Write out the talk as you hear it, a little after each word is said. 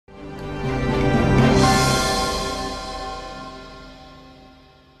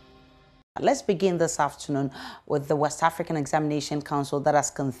Let's begin this afternoon with the West African Examination Council that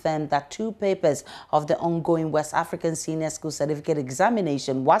has confirmed that 2 papers of the ongoing West African Senior School Certificate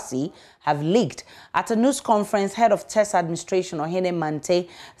Examination, WASSCE, have leaked. At a news conference, Head of Test Administration, Ohene Mante,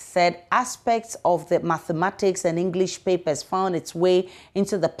 said aspects of the mathematics and English papers found its way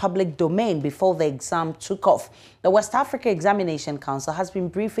into the public domain before the exam took off. The West Africa Examination Council has been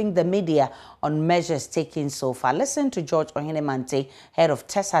briefing the media on measures taken so far. Listen to George Ohene Mante, Head of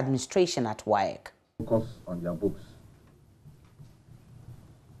Test Administration at WAEC. Focus on their books.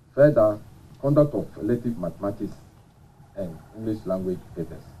 Further, conduct of elective mathematics and English language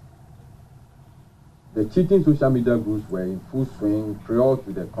papers. The cheating social media groups were in full swing prior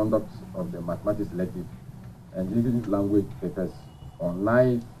to the conduct of the mathematics elective and English language papers on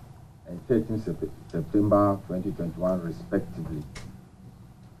 9 and 13 September 2021, respectively.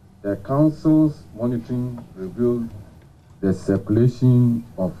 The Council's monitoring revealed the circulation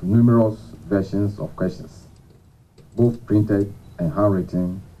of numerous versions of questions, both printed and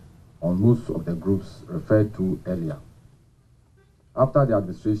handwritten, on most of the groups referred to earlier. After the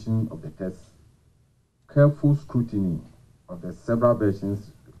administration of the test, careful scrutiny of the several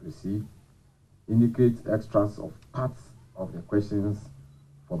versions received indicates extracts of parts of the questions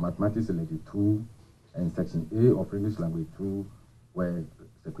for Mathematics Elective 2 and Section A of English Language 2 were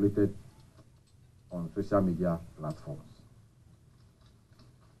circulated on social media platforms.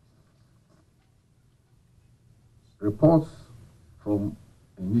 Reports from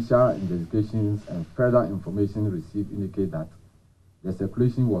initial investigations and further information received indicate that the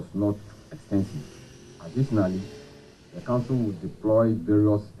circulation was not extensive. Additionally, the Council will deploy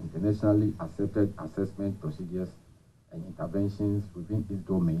various internationally accepted assessment procedures and interventions within its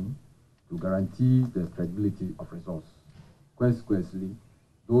domain to guarantee the credibility of results. Consequently,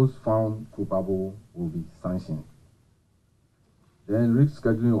 those found culpable will be sanctioned. The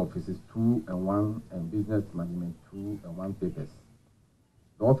rescheduling of Physics 2 and 1 and Business Management 2 and 1 papers.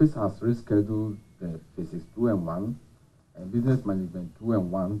 The office has rescheduled the Physics 2 and 1 and Business Management 2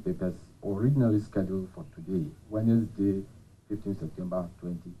 and 1 papers originally scheduled for today, Wednesday, 15 September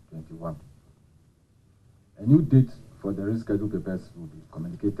 2021. A new date for the rescheduled papers will be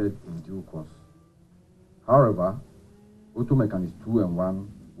communicated in due course. However, Auto Mechanics 2 and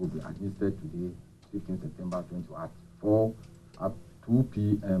 1 will be administered today, 15 September 2024 at 2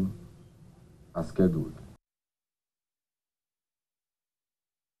 p.m. as scheduled.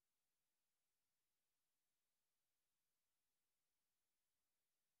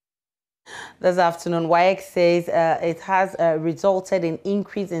 This afternoon, WAEC says it has resulted in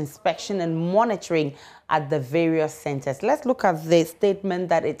increased inspection and monitoring at the various centers. Let's look at the statement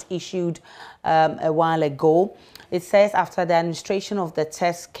that it issued a while ago. It says, after the administration of the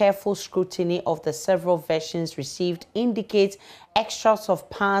test, careful scrutiny of the several versions received indicates extras of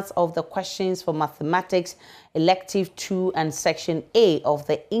parts of the questions for Mathematics Elective 2 and Section A of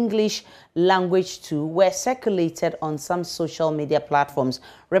the English Language 2 were circulated on some social media platforms.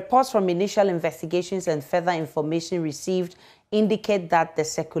 Reports from initial investigations and further information received indicate that the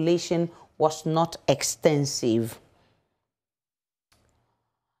circulation was not extensive.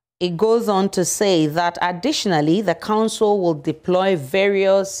 It goes on to say that additionally, the Council will deploy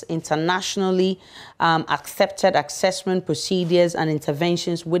various internationally accepted assessment procedures and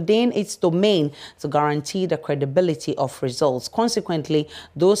interventions within its domain to guarantee the credibility of results. Consequently,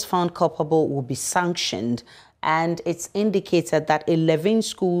 those found culpable will be sanctioned. And it's indicated that 11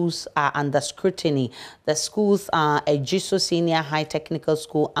 schools are under scrutiny. The schools are Ejiso Senior High Technical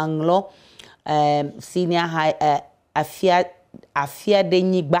School, Anglo, Senior High,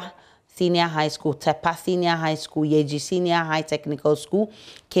 Afiadenigba Senior High School, Tepa Senior High School, Yeji Senior High Technical School,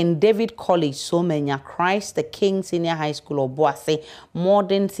 King David College, Somenya Christ, the King Senior High School, WASSCE,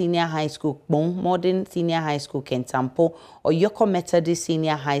 Modern Senior High School, Modern Senior High School, Kentampo, Oyoko Methodist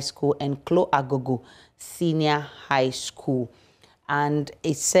Senior High School, and Klo Agogo Senior High School. And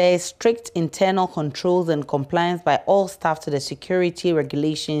it says strict internal controls and compliance by all staff to the security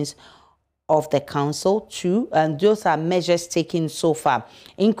regulations of the Council too, and those are measures taken so far.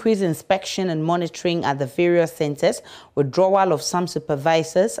 Increased inspection and monitoring at the various centers, withdrawal of some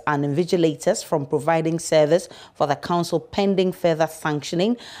supervisors and invigilators from providing service for the Council pending further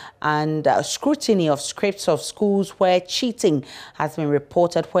sanctioning, and scrutiny of scripts of schools where cheating has been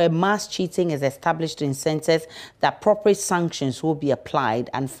reported, where mass cheating is established in centers, that appropriate sanctions will be applied.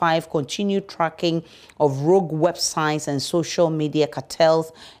 And 5, continued tracking of rogue websites and social media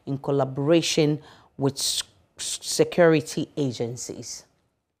cartels in collaboration with security agencies.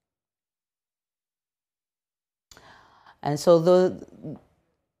 And so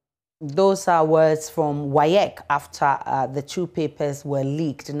Those are words from WAEC after the two papers were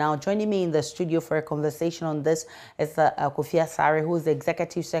leaked. Now, joining me in the studio for a conversation on this is Kofi Asare, who is the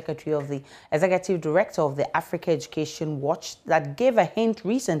Executive Director of the Africa Education Watch, that gave a hint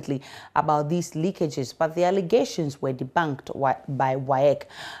recently about these leakages, but the allegations were debunked by WAEC.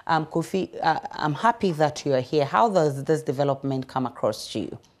 Kofi, I'm happy that you are here. How does this development come across to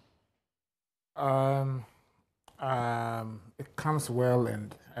you? It comes well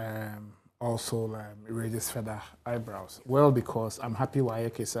and also raises further eyebrows. Well, because I'm happy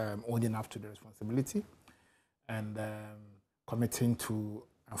WAEC is owning up to the responsibility and committing to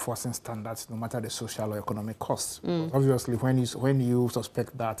enforcing standards no matter the social or economic costs. Obviously, when you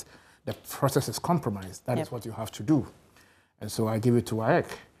suspect that the process is compromised, that is what you have to do. And so I give it to WAEC.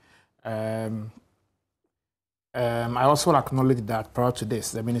 I also acknowledge that prior to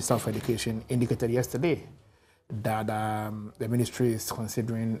this, the Minister of Education indicated yesterday that the ministry is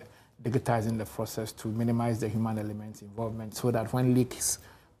considering digitizing the process to minimize the human elements involvement so that when leaks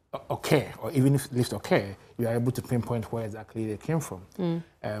occur, or even if leaks occur, you are able to pinpoint where exactly they came from.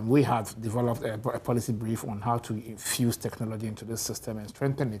 We have developed a policy brief on how to infuse technology into this system and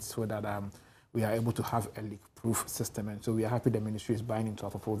strengthen it so that we are able to have a leak-proof system. And so we are happy the ministry is buying into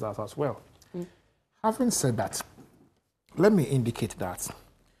our proposals as well. Having said that, let me indicate that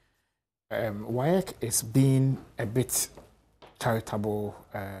WAEC is being a bit charitable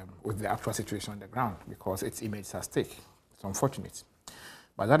with the actual situation on the ground because its image is at stake. It's unfortunate.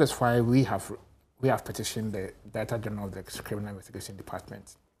 But that is why we have petitioned the Director General of the Criminal Investigation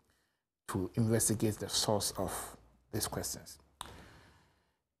Department to investigate the source of these questions.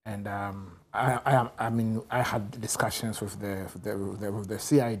 And I had discussions with the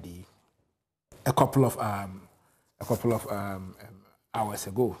CID a couple of hours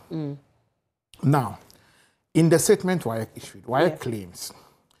ago. Now, in the statement WAEC issued, WAEC claims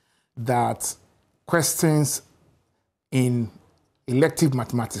that questions in elective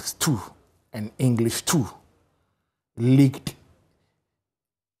mathematics 2 and English 2 leaked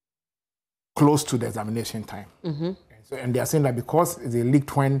close to the examination time. And they are saying that because they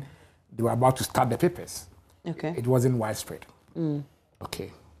leaked when they were about to start the papers, it wasn't widespread.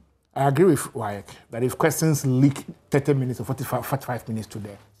 Okay. I agree with WAEC that if questions leak 30 minutes or 45 minutes to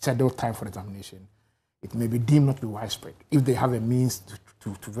the scheduled time for examination, it may be deemed not to be widespread if they have a means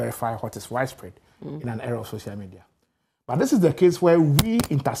to verify what is widespread in an era of social media. But this is the case where we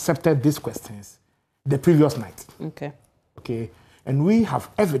intercepted these questions the previous night. Okay. And we have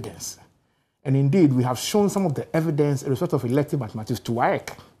evidence. And indeed, we have shown some of the evidence, a result of elective mathematics to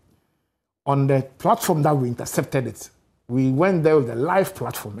WAEC. On the platform that we intercepted it, we went there with the live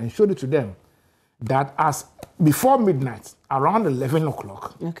platform and showed it to them that as before midnight, around 11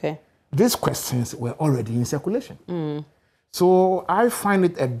 o'clock, these questions were already in circulation. So I find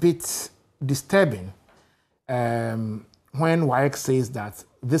it a bit disturbing when WAEC says that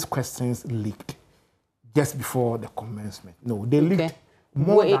these questions leaked just before the commencement. No, they leaked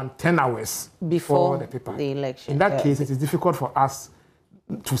more than 10 hours before the paper. The election. In that case, it is difficult for us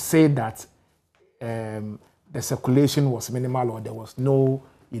to say that the circulation was minimal or there was no,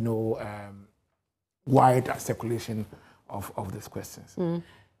 wide circulation of these questions.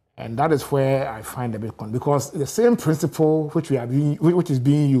 And that is where I find a bit because the same principle which is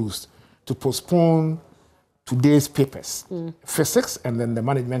being used to postpone today's papers, physics and then the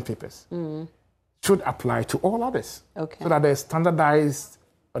management papers, should apply to all others. So that there's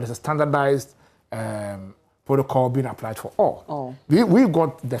a standardized protocol being applied for all. We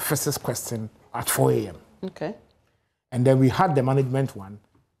got the physics question at 4 a.m. And then we had the management one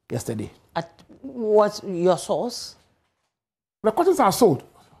yesterday. What's your source? The questions are sold.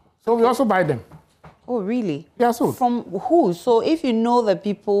 So we also buy them. Oh, really? They are sold. From who? So if you know the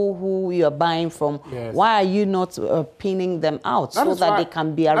people who you're buying from, why are you not pinning them out so that they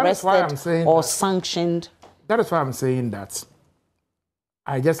can be arrested or sanctioned? That is why I'm saying that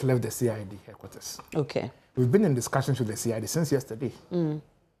I just left the CID headquarters. We've been in discussions with the CID since yesterday.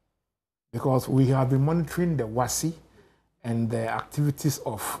 Because we have been monitoring the WASSCE and the activities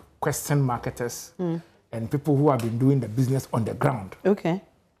of question marketers and people who have been doing the business on the ground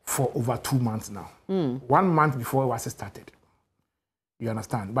for over 2 months now. 1 month before WASSCE started. You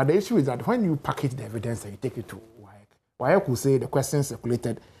understand? But the issue is that when you package the evidence and you take it to WAEC will say the questions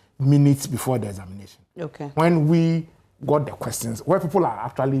circulated minutes before the examination. When we got the questions, where people are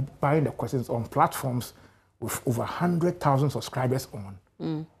actually buying the questions on platforms with over 100,000 subscribers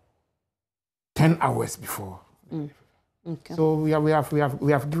on 10 hours before. So we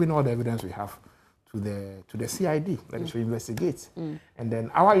have given all the evidence we have to the CID that it should investigate. And then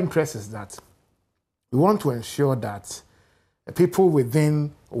our interest is that we want to ensure that people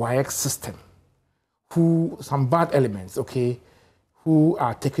within WAEC system who, some bad elements, okay, who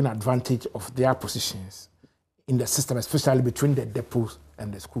are taking advantage of their positions in the system, especially between the depots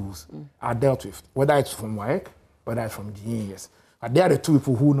and the schools, are dealt with, whether it's from WAEC, whether it's from GES. But they are the two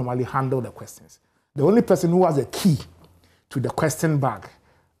people who normally handle the questions. The only person who has a key to the question bag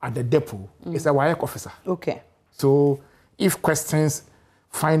at the depot is a WAEC officer. Okay. So if questions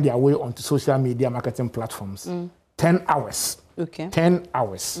find their way onto social media marketing platforms, 10 hours, 10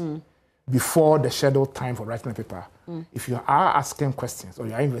 hours before the scheduled time for writing a paper, if you are asking questions or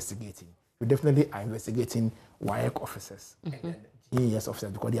you are investigating, you definitely are investigating WAEC officers and GES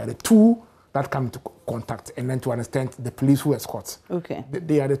officers, because they are the two that come into contact, and then to understand the police who escorts. Okay.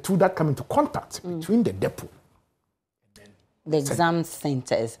 They are the two that come into contact between the depot. The exam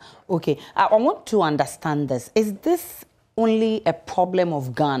centers. Okay. I want to understand this. Is this only a problem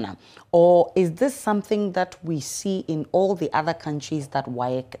of Ghana, or is this something that we see in all the other countries that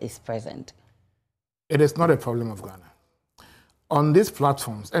WAEC is present? It is not a problem of Ghana. On these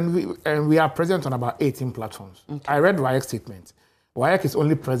platforms, and we are present on about 18 platforms. Okay. I read WAEC statement. WAEC is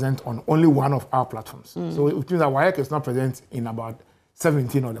only present on only one of our platforms. So it means that WAEC is not present in about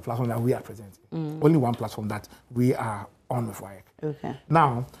 17 of the platforms that we are present in. Only one platform that we are on with WAEC. Okay.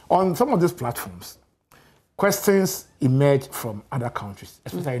 Now, on some of these platforms, questions emerge from other countries,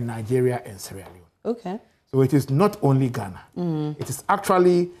 especially Nigeria and Sierra Leone. Okay. So it is not only Ghana. It is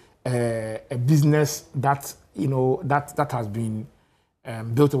actually a business that, you know, that has been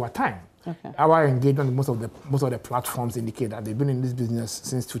built over time. Okay. Our engagement with most of the platforms indicate that they've been in this business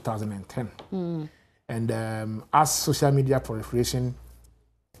since 2010. And as social media proliferation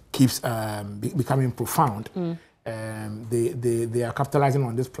keeps becoming profound, they are capitalizing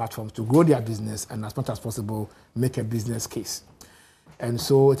on these platforms to grow their business and, as much as possible, make a business case. And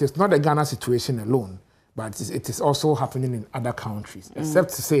so it is not a Ghana situation alone, but it is also happening in other countries, except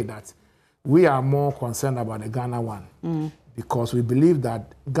to say that we are more concerned about the Ghana one. Because we believe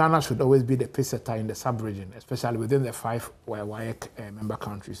that Ghana should always be the pace setter in the sub-region, especially within the 5 WAEC member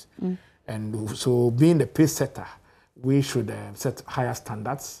countries. And so being the pace setter, we should set higher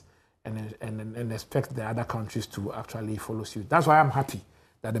standards and expect the other countries to actually follow suit. That's why I'm happy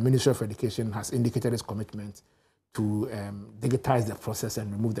that the Ministry of Education has indicated its commitment to digitize the process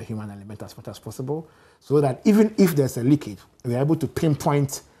and remove the human element as much as possible, so that even if there's a leakage, we're able to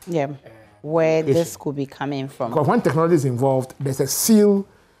pinpoint where this could be coming from. Because when technology is involved, there's a seal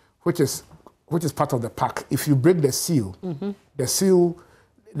which is part of the pack. If you break the seal, if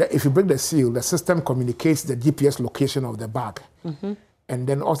you break the seal, the system communicates the GPS location of the bag, and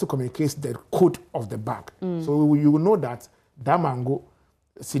then also communicates the code of the bag. So you will know that Damango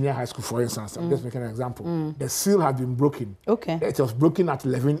Senior High School, for instance, I'm just making an example, the seal has been broken. Okay. It was broken at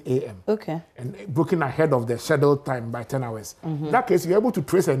 11 a.m. Okay. And broken ahead of the scheduled time by 10 hours. In that case, you're able to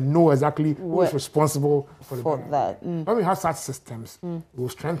trace and know exactly who is responsible for that. When we have such systems, we'll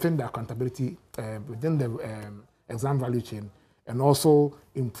strengthen the accountability within the exam value chain, and also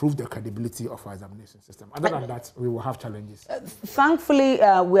improve the credibility of our examination system. Other than that, we will have challenges. Thankfully,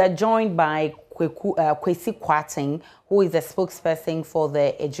 we are joined by Kwesi Kwarteng, who is the spokesperson for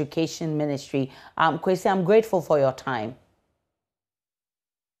the Education Ministry. Kwesi, I'm grateful for your time.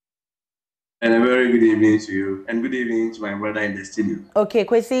 And a very good evening to you, and good evening to my brother in the studio. Okay,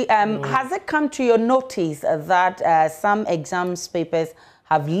 Kwesi, has it come to your notice that some exams papers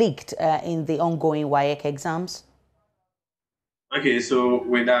have leaked in the ongoing WAEC exams? Okay, so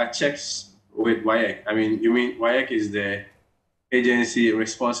with our checks with WAEC, I mean, you mean WAEC is the agency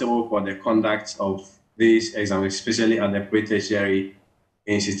responsible for the conduct of these exams, especially at the pre-tertiary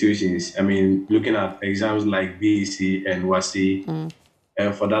institutions. I mean, looking at exams like WAEC and WASSCE,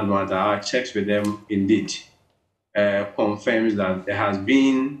 for that matter, our checks with them indeed confirms that there has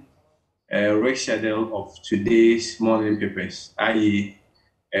been a reschedule of today's morning papers, i.e.,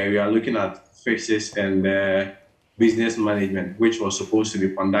 we are looking at fixes and business management, which was supposed to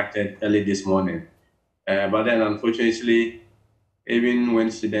be conducted early this morning. But then, unfortunately, even when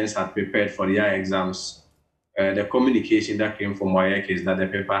students had prepared for their exams, the communication that came from WAEC is that the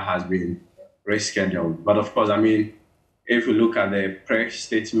paper has been rescheduled. But of course, I mean, if you look at the press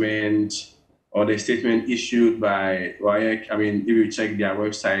statement or the statement issued by WAEC, I mean, if you check their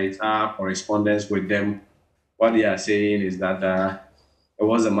website, our correspondence with them, what they are saying is that it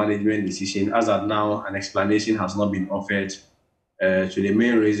was a management decision. As of now, an explanation has not been offered to the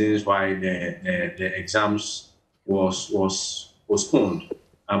main reasons why the exams was postponed.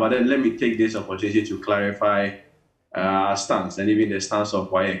 But then let me take this opportunity to clarify our stance and even the stance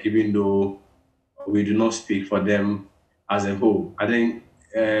of WAEC, even though we do not speak for them as a whole. I think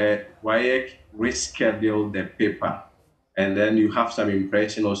WAEC rescheduled the paper and then you have some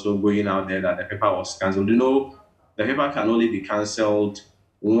impression also going out there that the paper was cancelled. You know, the paper can only be cancelled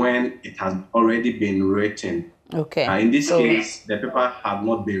when it has already been written. Okay. In this case, the paper had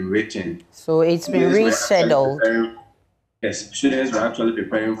not been written. So it's been rescheduled. Yes, students were actually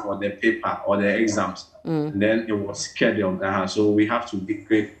preparing for the paper or the exams. And then it was scheduled. So we have to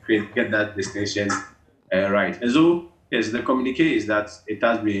get that distinction right. And so, yes, the communique is that it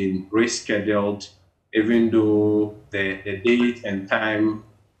has been rescheduled, even though the date and time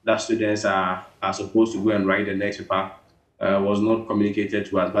that students are supposed to go and write the next paper was not communicated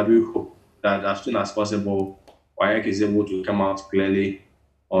to us. But we hope that as soon as possible, WAEC is able to come out clearly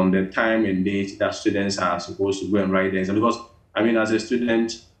on the time and date that students are supposed to go and write the exam. Because, I mean, as a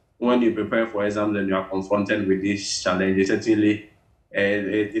student, when you prepare for exams and you are confronted with these challenges, certainly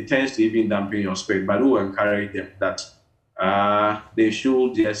it tends to even dampen your spirit. But we will encourage them that they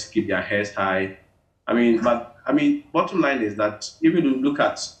should just keep their heads high. Bottom line is that even you look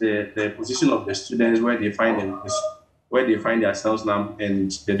at the position of the students, where they find themselves now,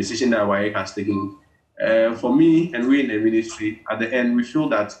 and the decision that WAEC has taken. For me and we in the ministry, at the end, we feel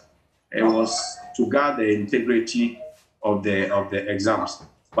that it was to guard the integrity of the exams.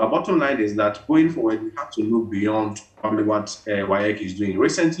 But bottom line is that going forward, we have to look beyond probably what WAEC is doing.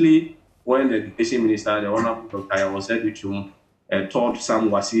 Recently, when the Education Minister, the Honorable Dr. Yawosebichum, taught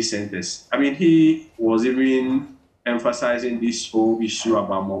some WASSCE centers, he was even emphasizing this whole issue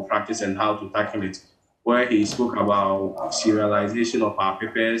about malpractice and how to tackle it, where he spoke about serialization of our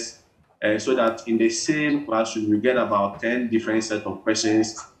papers, so that in the same classroom, we get about 10 different sets of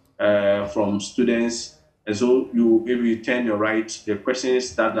questions from students. And so if you turn your right, the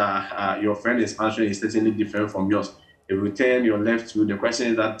questions that your friend is answering is certainly different from yours. If you turn your left to the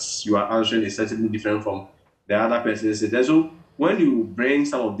questions that you are answering is certainly different from the other person's. And so when you bring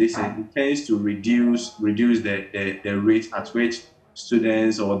some of this in, it tends to reduce the rate at which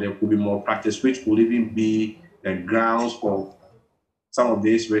students, or there could be more practice, which could even be the grounds for some of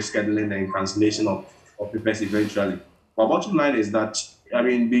this rescheduling and cancellation of papers eventually. But bottom line is that,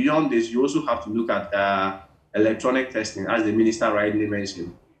 beyond this, you also have to look at electronic testing, as the minister rightly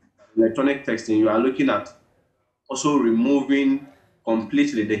mentioned. Electronic testing, you are looking at also removing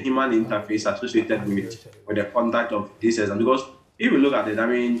completely the human interface associated with the conduct of this exam. Because if you look at it,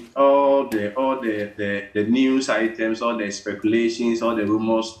 all the news items, all the speculations, all the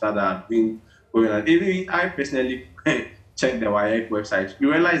rumors that have been going on. Even I personally check the WAEC website,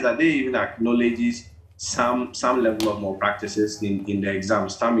 you realize that they even acknowledges some level of malpractices in the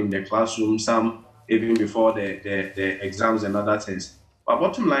exams, some in the classroom, some even before the exams and other things. But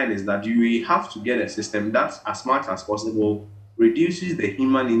bottom line is that you have to get a system that, as much as possible, reduces the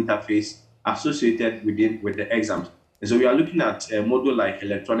human interface associated with the exams. And so we are looking at a model like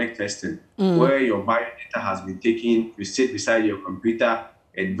electronic testing, where your biodata has been taken, you sit beside your computer,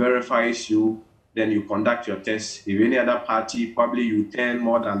 it verifies you, then you conduct your test. If any other party, probably you turn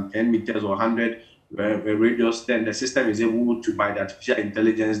more than 10 meters or 100 radius, then the system is able to, by the artificial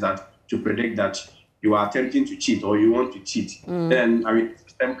intelligence, to predict that you are attempting to cheat or you want to cheat. Then, the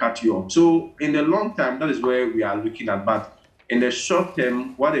system cut you off. So in the long term, that is where we are looking at. But in the short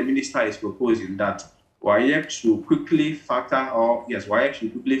term, what the minister is proposing, that WAEC should quickly factor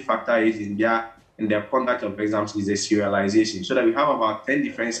in their conduct of exams, is a serialization, so that we have about 10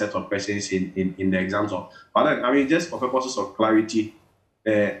 different sets of questions in the exams. But then, just for purposes of clarity,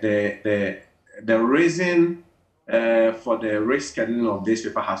 the reason for the rescheduling of this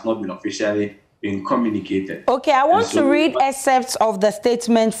paper has not been officially been communicated. Okay, I want to read excerpts of the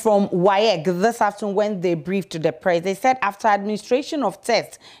statement from WAEC this afternoon when they briefed to the press. They said, after administration of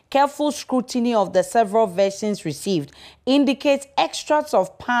tests, careful scrutiny of the several versions received indicates extracts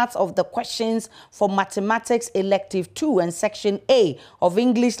of parts of the questions for Mathematics Elective 2 and Section A of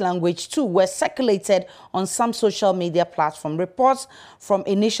English Language 2 were circulated on some social media platform. Reports from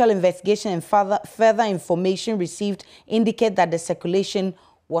initial investigation and further information received indicate that the circulation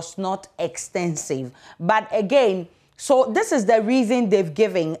was not extensive. But again, so this is the reason they've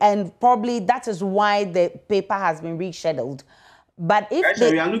given, and probably that is why the paper has been rescheduled. But if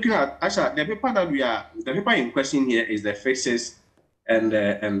we are looking at the paper the paper in question here is the physics and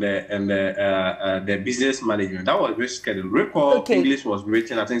the business management. That was rescheduled. Recall, English was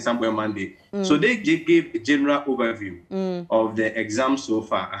written, I think, somewhere Monday. So they gave a general overview of the exam so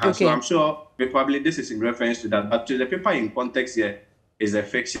far. So I'm sure probably this is in reference to that. But to the paper in context here is the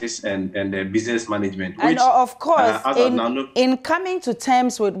fixes and the business management. Which, and of course, in coming to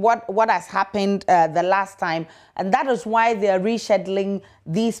terms with what has happened the last time, and that is why they are rescheduling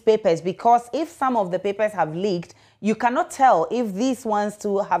these papers, because if some of the papers have leaked, you cannot tell if these ones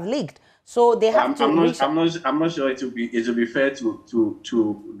too have leaked. So they have to. I'm not sure it will be fair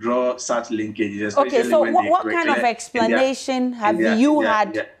to draw such linkages. Okay, so what kind of explanation have you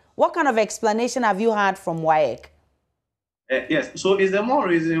had? What kind of explanation have you had from WAEC? Yes, so is there more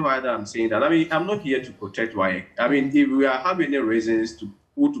reason why that I'm saying that? I mean, I'm not here to protect WAEC. I mean, if we are having any reasons to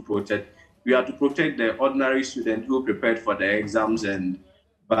protect, we are to protect the ordinary student who prepared for the exams, and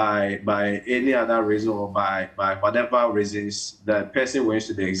by any other reason or by whatever reasons the person went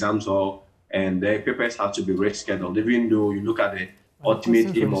to the exams hall and the papers have to be rescheduled, even though you look at the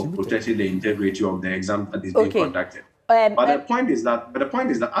ultimate aim of protecting the integrity of the exam that is being conducted. But the point is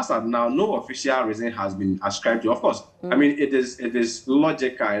that as of now, no official reason has been ascribed to. Of course, I mean it is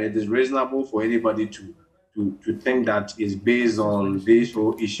logical and it is reasonable for anybody to think that is based on these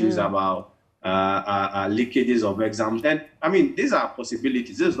whole issues about leakages of exams. And I mean, these are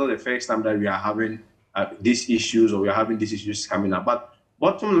possibilities. This is not the first time that we are having these issues, or we are having these issues coming up. But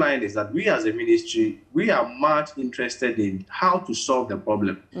bottom line is that we as a ministry, we are much interested in how to solve the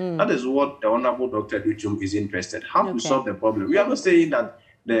problem. That is what the Honorable Dr. Duchum is interested, how to solve the problem. We are not saying that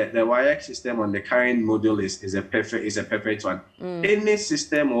the WAEC system on the current model is a perfect one. Any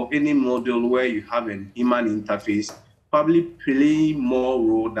system or any model where you have an human interface probably play more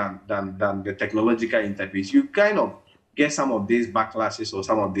role than the technological interface, you kind of get some of these backlashes or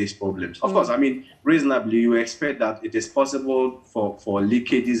some of these problems. Of course, I mean, reasonably, you expect that it is possible for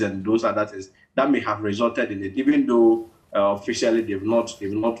leakages and those other things that may have resulted in it, even though officially they've not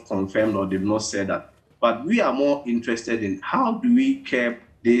confirmed or they've not said that. But we are more interested in how do we keep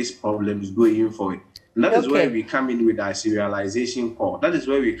these problems going forward. And that is where we come in with our serialization core. That is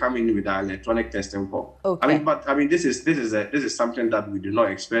where we come in with our electronic testing core. I mean, this is something that we do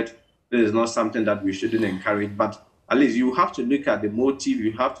not expect. This is not something that we shouldn't encourage. But at least you have to look at the motive.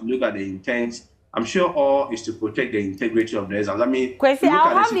 You have to look at the intent. I'm sure all is to protect the integrity of the exams. I mean, Kwesi,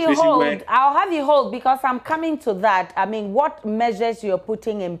 I'll have you hold because I'm coming to that. I mean, what measures you're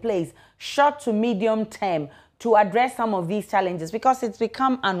putting in place, short to medium term, to address some of these challenges, because it's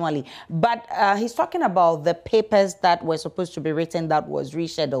become annually. But he's talking about the papers that were supposed to be written that was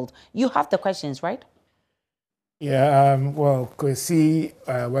rescheduled. You have the questions, right? Yeah, well, Kwesi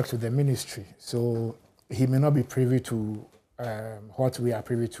works with the ministry, so he may not be privy to what we are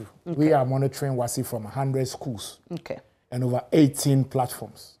privy to. We are monitoring WASSCE from 100 schools and over 18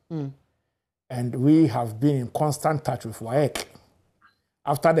 platforms. And we have been in constant touch with WAEC.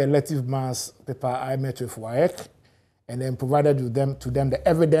 After the elective maths paper, I met with WAEC and then provided to them the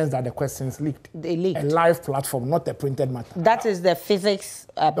evidence that the questions leaked. They leaked. A live platform, not a printed matter. That is the physics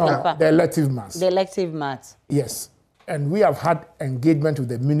paper? No, the elective maths. The elective maths. Yes. And we have had engagement with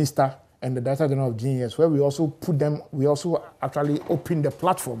the minister and the Director General of GNS, where we also actually opened the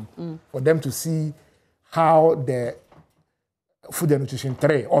platform for them to see how the food and nutrition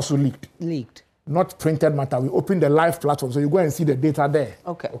tray also leaked. Not printed matter. We opened the live platform, so you go and see the data there.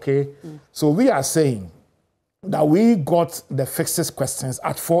 Okay. So we are saying that we got the fixes questions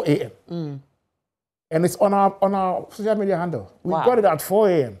at 4 a.m. And it's on our social media handle. We got it at 4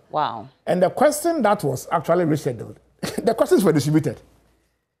 a.m. Wow. And the question that was actually rescheduled, the questions were distributed.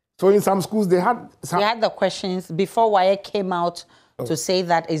 So in some schools, they had the questions before WAEC came out to say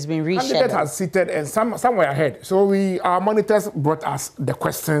that it's been rescheduled. Candidates had seated and some were ahead. So our monitors brought us the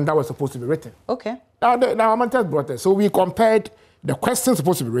question that was supposed to be written. Now our monitors brought it. So we compared the question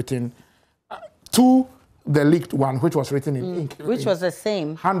supposed to be written to the leaked one, which was written in ink. Which was the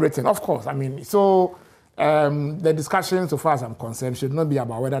same. Handwritten, of course. I mean, so the discussion, so far as I'm concerned, should not be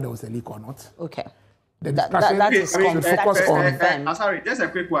about whether there was a leak or not. The discussion should focus on... sorry, just a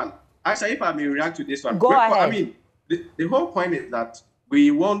quick one. Actually, if I may react to this one. Go ahead. I mean, the whole point is that we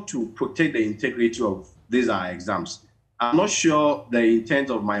want to protect the integrity of these exams. I'm not sure the intent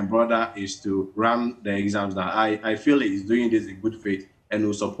of my brother is to run the exams. That I feel he's doing this in good faith and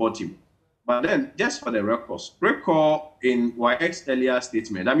will support him. But then, just for the records, recall in WAEC's earlier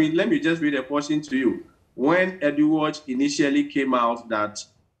statement. I mean, let me just read a portion to you. When Edward initially came out that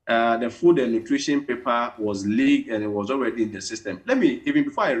the food and nutrition paper was leaked and it was already in the system. Even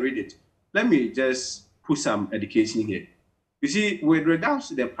before I read it, let me just put some education here. You see, with regards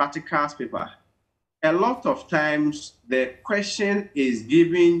to the practicals paper, a lot of times the question is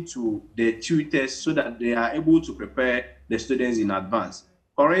given to the tutors so that they are able to prepare the students in advance.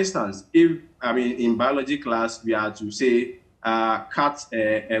 For instance, if, in biology class, we are to say, cut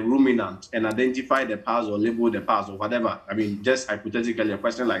a ruminant and identify the parts or label the parts or whatever. Just hypothetically, a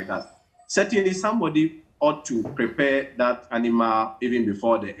question like that. Certainly, somebody ought to prepare that animal even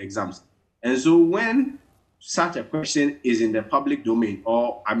before the exams. And so when such a question is in the public domain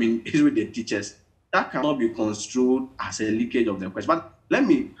or, is with the teachers, that cannot be construed as a leakage of the question. But let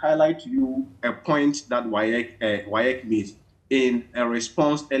me highlight to you a point that WAEC made in a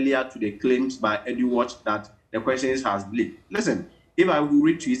response earlier to the claims by EduWatch that the questions has leaked. Listen, if I will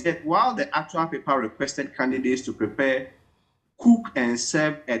read to you, it said, while the actual paper requested candidates to prepare, cook and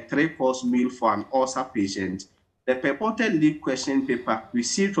serve a 3-course meal for an ulcer patient, the purported leaked question paper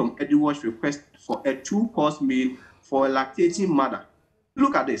received from EduWatch request for a 2-course meal for a lactating mother.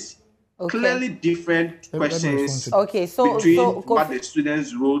 Look at this. Okay. Clearly different questions between what the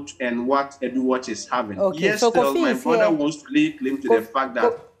students wrote and what EduWatch is having. Okay, yes, so still, my brother here. wants to lay claim to the fact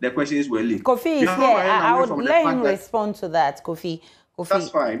that the questions were leaked. Kofi is here. I would let him respond to that, Kofi. That's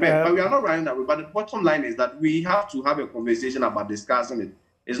fine, but we are not running away. But the bottom line is that we have to have a conversation about discussing it.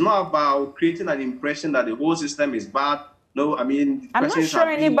 It's not about creating an impression that the whole system is bad. No, I mean, I'm not sure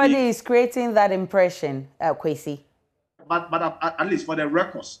anybody is creating that impression, Kwesi. But at least for the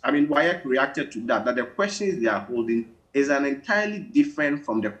records, I mean, WAEC reacted to that the questions they are holding is an entirely different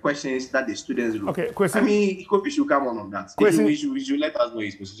from the questions that the students wrote. Okay, Kwesi. I mean, Kofi should come on that. We should let us know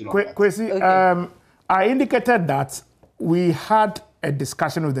his position on that. Kwesi, okay. I indicated that we had a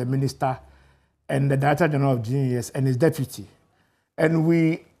discussion with the minister and the Director General of JoyNews and his deputy, and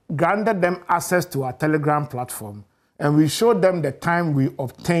we granted them access to our Telegram platform, and we showed them the time we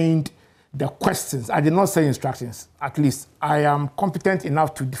obtained the questions. I did not say instructions. At least I am competent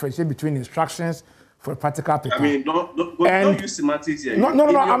enough to differentiate between instructions for a practical paper. I mean, don't use semantics here. No.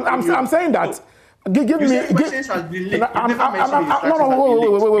 I'm saying that. Give me. Questions has been leaked.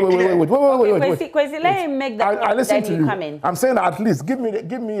 Kwesi, let him make that. I listen to you. Come in. I'm saying that at least give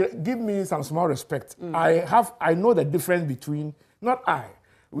me some small respect. I know the difference between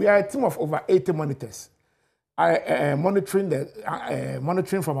We are a team of over 80 monitors. Monitoring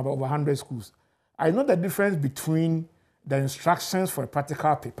from about over 100 schools. I know the difference between the instructions for a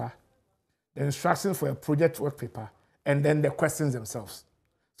practical paper, the instructions for a project work paper, and then the questions themselves.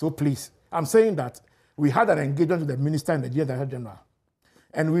 So please, I'm saying that we had an engagement with the minister and the Director General,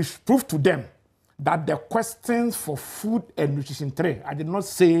 and we proved to them that the questions for food and nutrition tray, I did not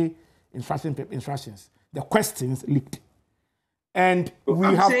say instructions, the questions leaked. And we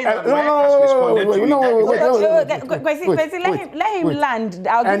have let him land.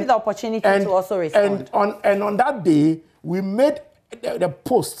 I'll give you the opportunity to also respond. And on that day, we made the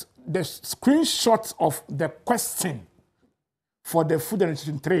post, the screenshots of the question for the food and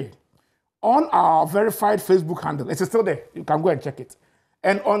nutrition tray on our verified Facebook handle. It's still there. You can go and check it.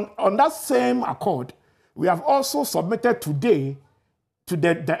 And on that same accord, we have also submitted today to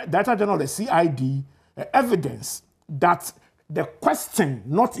the Director General of the CID evidence that the question,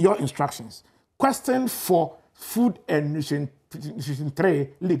 not your instructions, question for food and nutrition tray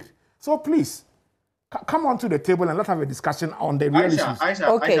leaked. So please, come onto the table and let's have a discussion on the real issues.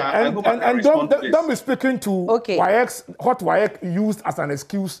 Okay. And don't be speaking to WAEC, what WAEC used as an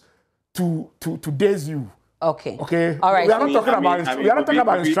excuse to daze you. Okay. Okay. All right. We are not talking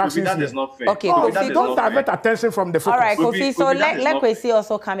about instructions. That is not fair. Okay. Kofi, don't divert attention from the focus. All right, Kofi. So let Kwesi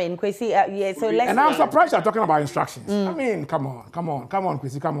also come in. Kwesi, yeah. So let's. And I'm surprised you're talking about instructions. I mean, come on,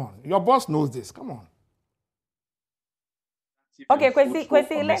 Kwesi, come on. Your boss knows this. Come on. Okay,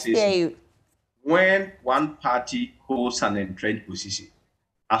 Kwesi, let's hear you. When one party holds an entrenched position,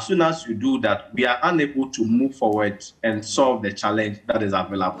 as soon as you do that, we are unable to move forward and solve the challenge that is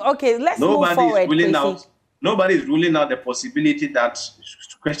available. Okay, let's move forward. Nobody is ruling out the possibility that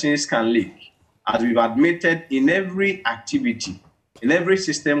questions can leak. As we've admitted, in every activity, in every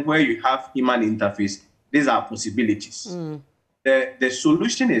system where you have human interface, these are possibilities. The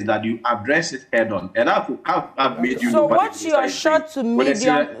solution is that you address it head on. And I've made you. So what's your short to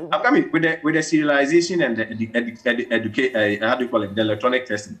medium? I'm coming with the serialization and the electronic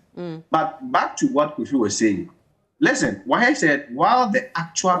testing. But back to what Kofi was saying. Listen, what I said, while the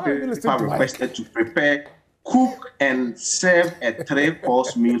actual paper requested to prepare, cook and serve a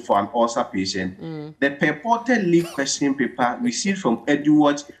 3-course meal for an ulcer patient, the purported leaked question paper received from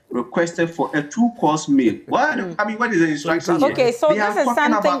EduWatch requested for a 2-course meal. What? I mean, what is the instruction? Okay, so this is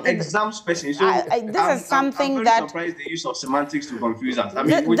something about exam questions. So this is something I'm that surprised the use of semantics to confuse us. I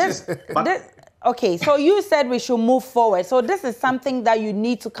mean, okay, so you said we should move forward. So this is something that you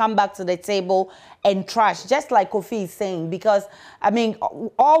need to come back to the table and trash, just like Kofi is saying, because, I mean,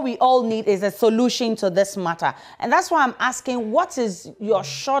 all we all need is a solution to this matter. And that's why I'm asking, what is your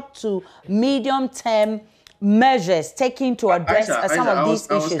short to medium term measures taken to address some of these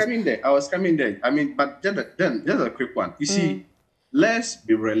issues? I was coming there. I mean, but just a quick one. You see, let's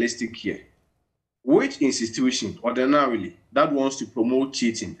be realistic here. Which institution, ordinarily, that wants to promote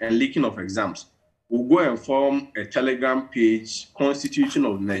cheating and leaking of exams will go and form a Telegram page, Constitution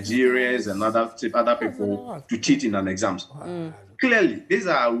of Nigerians and other people to cheat in an exams? clearly, these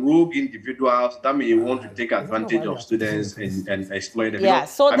are rogue individuals that may want to take advantage of students and exploit them. Yeah,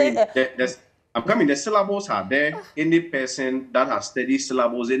 so the syllables are there. Any person that has studied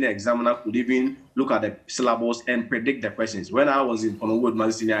syllables, any examiner could even look at the syllables and predict the questions. When I was in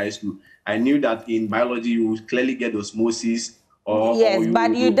Honolulu Senior High School, I knew that in biology you would clearly get osmosis. Yes,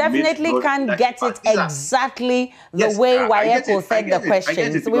 but you definitely can't get it exactly the way WAEC will set the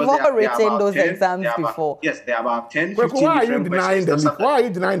questions. We've all written those exams before. Yes, there are about 10, 15 why are you different denying the leak? Why are you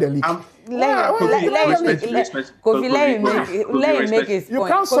denying the leak? Kofi, let him make his point. You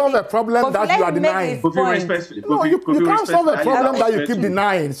can't solve a problem that you are denying. No, you can't solve a problem that you keep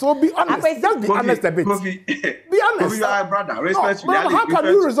denying. So be honest. Just be honest a bit. Be honest. You are a brother. Respectfully. How can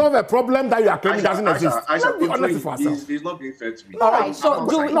you resolve a problem that you are claiming doesn't exist? Let's be honest with ourselves. He's not being fair to me. All right. So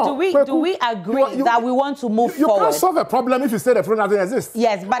do we agree that we want to move forward? You can't solve a problem if you say the problem doesn't exist.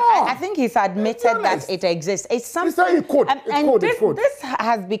 Yes, but I think he's admitted that it exists. It's something. This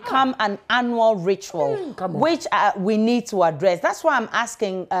has become an annual ritual, which we need to address. That's why I'm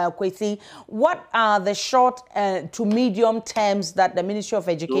asking Kwesi, what are the short to medium terms that the Ministry of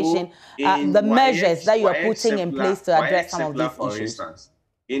Education, the measures that you are putting in place to address some of these issues?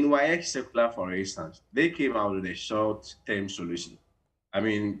 In WAEC circular, for instance, they came out with a short-term solution. I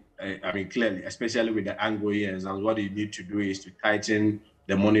mean, clearly, especially with the ongoing exams, what you need to do is to tighten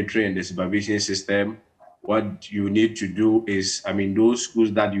the monitoring and the supervision system. What you need to do is, those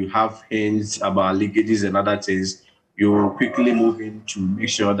schools that you have hints about leakages and other things, you quickly move in to make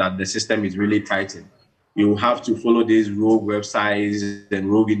sure that the system is really tightened. You have to follow these rogue websites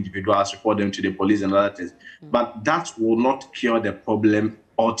and rogue individuals, report them to the police and other things. But that will not cure the problem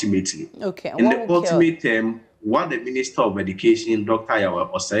ultimately. Okay. In the ultimate term, what the Minister of Education, Dr.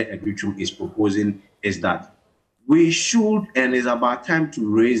 Yawa Osei Ebichum, is proposing is that we should, and it's about time to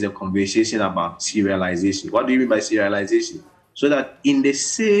raise a conversation about serialization. What do you mean by serialization? So that in the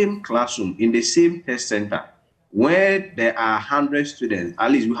same classroom, in the same test center, where there are 100 students,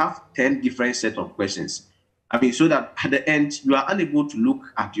 at least you have 10 different sets of questions. So that at the end, you are unable to look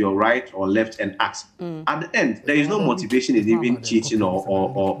at your right or left and ask. At the end, there is no motivation in even teaching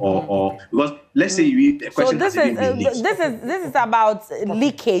or because let's say you read a question. So this is about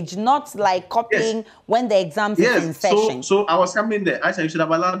leakage, not like copying when the exam is in session. So I was coming there. I said you should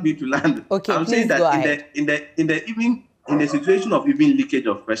have allowed me to land. Okay, I'm please saying that go ahead. in the situation of even leakage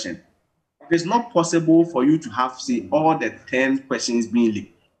of question, it's not possible for you to have all the 10 questions being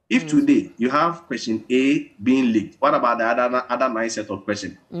leaked. If today you have question A being leaked, what about the other 9 set of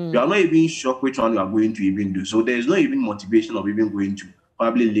questions? You are not even sure which one you are going to even do. So there is no even motivation of even going to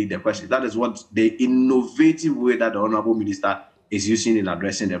probably leak the questions. That is what the innovative way that the Honorable Minister is using in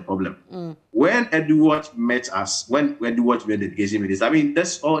addressing the problem. When Edward met us, when Edward met the Education Minister,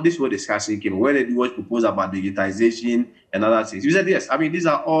 this whole discussion came when Edward proposed about digitization and other things. You said yes. These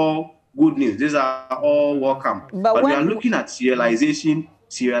are all good news. These are all welcome. But we are looking at serialization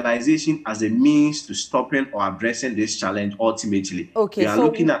as a means to stopping or addressing this challenge ultimately. Okay, we are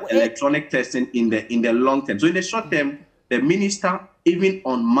looking at electronic testing in the long term. So in the short term, the minister, even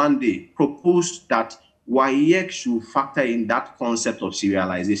on Monday, proposed that WAEC should factor in that concept of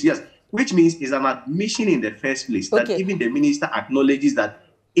serialization. Yes, which means it's an admission in the first place that even the minister acknowledges that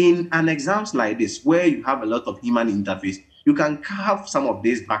in an exams like this, where you have a lot of human interface, you can have some of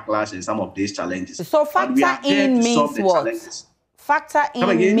these backlash and some of these challenges. So factor in means what? Factor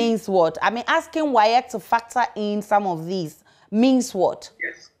in means what? Asking WAEC to factor in some of these means what?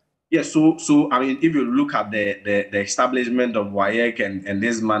 Yes. So if you look at the establishment of WAEC and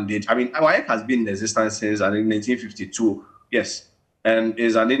this mandate, WAEC has been in existence since 1952. Yes, and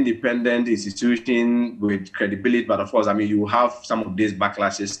is an independent institution with credibility. But of course, you have some of these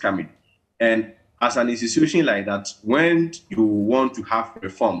backlashes coming, and as an institution like that, when you want to have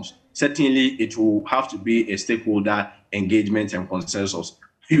reforms, certainly it will have to be a stakeholder engagement and consensus.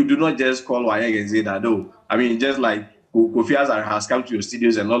 You do not just call WAEC and say that, no. Just like Kofi has come to your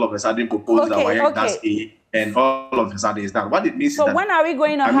studios and all of a sudden proposed that WAEC does A, and all of a sudden is done. What it means is that, when are we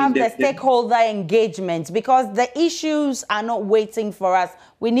going to have the stakeholder engagement? Because the issues are not waiting for us.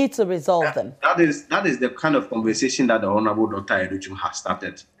 We need to resolve them. That is the kind of conversation that the Honorable Dr. Ebichum has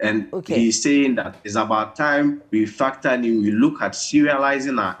started. And he's saying that it's about time we factor in, we look at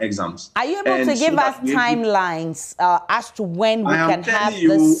serializing our exams. Are you able to give us timelines as to when we can have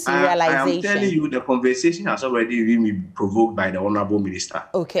this serialization? I am telling you, the conversation has already been provoked by the Honorable Minister.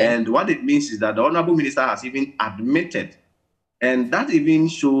 And what it means is that the Honorable Minister has even admitted, and that even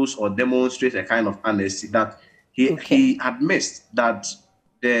shows or demonstrates a kind of honesty that he admits that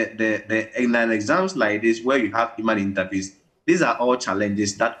in an exams like this where you have human interface, these are all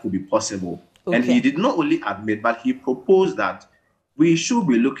challenges that could be possible. And he did not only admit, but he proposed that we should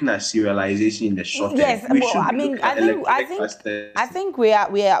be looking at serialization in the short term. Yes, well, I mean, I think we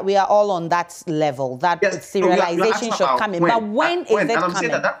are all on that level. That yes, serialization should come in. But when is it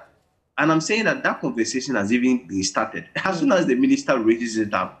coming? And I'm saying that conversation has even been started. As soon as the minister raises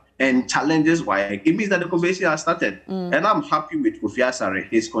it up and challenges WAEC, it means that the conversation has started. And I'm happy with Kofi Asare,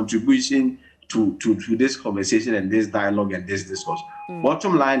 his contribution to this conversation and this dialogue and this discourse.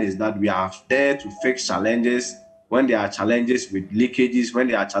 Bottom line is that we are there to fix challenges. When there are challenges with leakages, when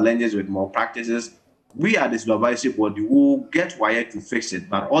there are challenges with more practices, we are the supervisory body who will get WAEC to fix it.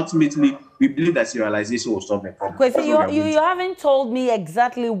 But ultimately, we believe that serialization will solve the problem. Kwesi, you haven't told me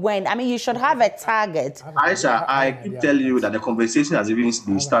exactly when. I mean, you should have a target. Aisha, I keep telling you that the conversation has even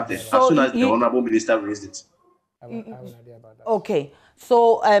been started as soon as the Honorable Minister raised it. Okay,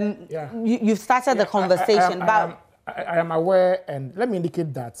 so you've started the conversation. I am aware, and let me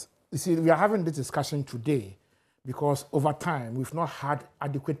indicate that, you see, we are having this discussion today because over time, we've not had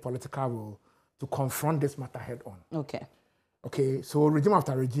adequate political will to confront this matter head on. Okay. Okay, so regime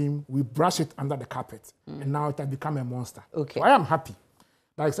after regime, we brush it under the carpet, and now it has become a monster. Okay. So I am happy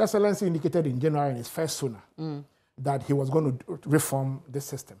that His Excellency indicated in January in his first SONA that he was going to reform this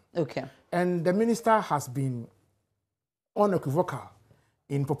system. Okay. And the minister has been unequivocal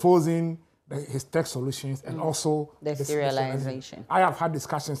in proposing his tech solutions and also the serialization. I have had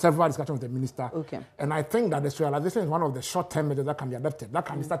several discussions with the minister. Okay. And I think that the serialization is one of the short-term measures that can be adopted. That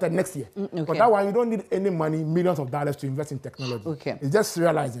can be started next year. Okay. But that one, you don't need any money, millions of dollars to invest in technology. Okay. It's just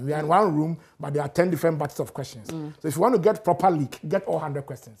serializing. We are in one room, but there are 10 different batches of questions. So if you want to get proper leak, get all 100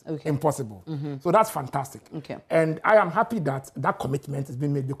 questions. Okay. Impossible. So that's fantastic. Okay. And I am happy that that commitment has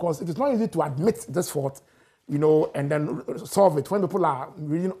been made because it is not easy to admit this fault, you know, and then solve it when people are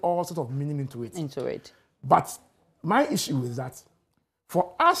reading all sorts of meaning into it. But my issue is that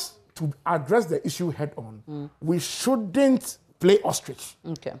for us to address the issue head on, we shouldn't play ostrich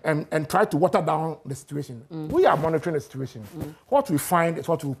and try to water down the situation. We are monitoring the situation. What we find is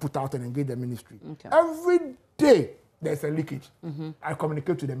what we put out and engage the ministry. Every day there's a leakage. I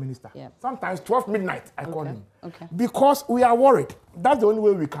communicate to the minister. Sometimes 12 midnight, I call him. Because we are worried. That's the only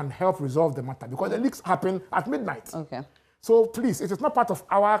way we can help resolve the matter because the leaks happen at midnight. So please, it is not part of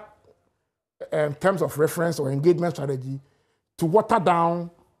our terms of reference or engagement strategy to water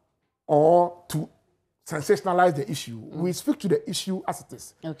down or to sensationalize the issue. We speak to the issue as it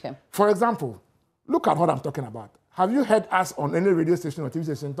is. For example, look at what I'm talking about. Have you heard us on any radio station or TV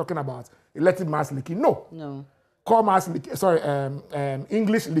station talking about electric mass leaking? No. Core mass leaking,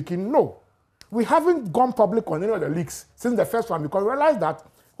 English leaking? No. We haven't gone public on any of the leaks since the first one because we realized that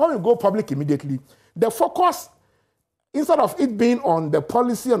when we go public immediately, the focus, instead of it being on the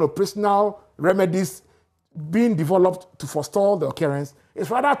policy and operational remedies being developed to forestall the occurrence, is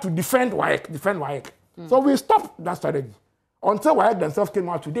rather to defend WAEC. So we stopped that strategy until WAEC themselves came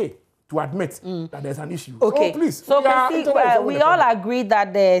out today to admit that there's an issue. Okay. So please, we all agree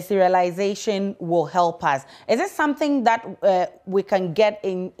that the serialization will help us. Is it something that we can get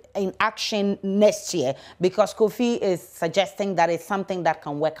in action next year? Because Kofi is suggesting that it's something that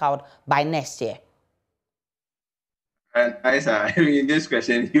can work out by next year. And Isa, I mean, this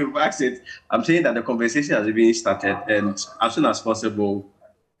question, you've asked it. I'm saying that the conversation has been started, and as soon as possible,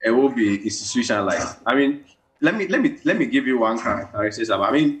 it will be institutionalized. I mean, let me give you one characteristic.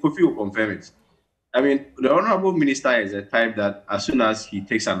 I mean, Kofi will confirm it. I mean, the Honorable Minister is the type that as soon as he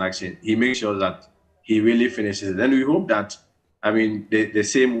takes an action, he makes sure that he really finishes it. And we hope that, I mean, the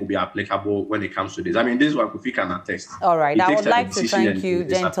same will be applicable when it comes to this. I mean, this is what Kofi can attest. All right. I would like to thank you,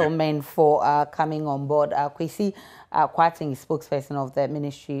 gentlemen, for coming on board. Kwesi Kwarteng, spokesperson of the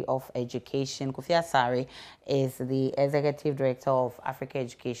Ministry of Education. Kofi Asare is the Executive Director of Africa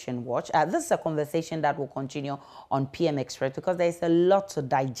Education Watch. This is a conversation that will continue on PM Express because there is a lot to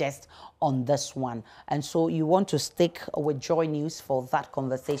digest on this one. And so you want to stick with Joy News for that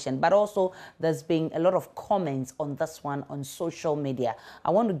conversation. But also there's been a lot of comments on this one on social media.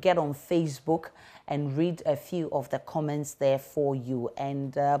 I want to get on Facebook and read a few of the comments there for you.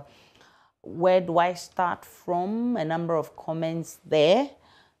 And where do I start from? A number of comments there.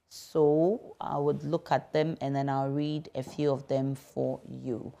 So I would look at them and then I'll read a few of them for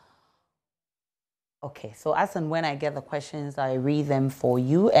you. Okay, so as and when I get the questions, I read them for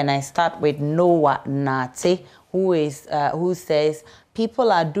you. And I start with Noah Nate, who says,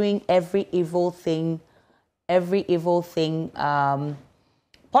 people are doing every evil thing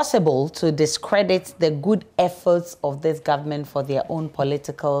possible to discredit the good efforts of this government for their own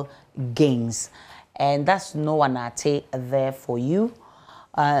political gains. And that's Noah Nate there for you.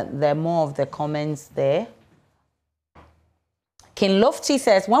 There are more of the comments there. King Lofty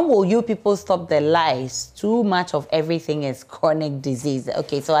says, when will you people stop the lies? Too much of everything is chronic disease.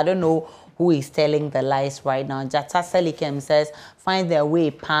 Okay, so I don't know who is telling the lies right now. Jata Selikem says, find their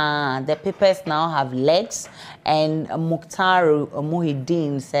way, pa. The papers now have legs. And Mukhtar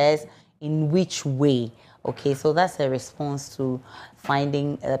Muhyiddin says, in which way? Okay, so that's a response to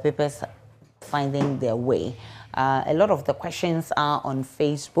finding the papers finding their way. A lot of the questions are on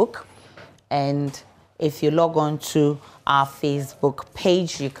Facebook, and if you log on to our Facebook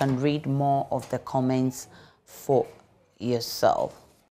page, you can read more of the comments for yourself.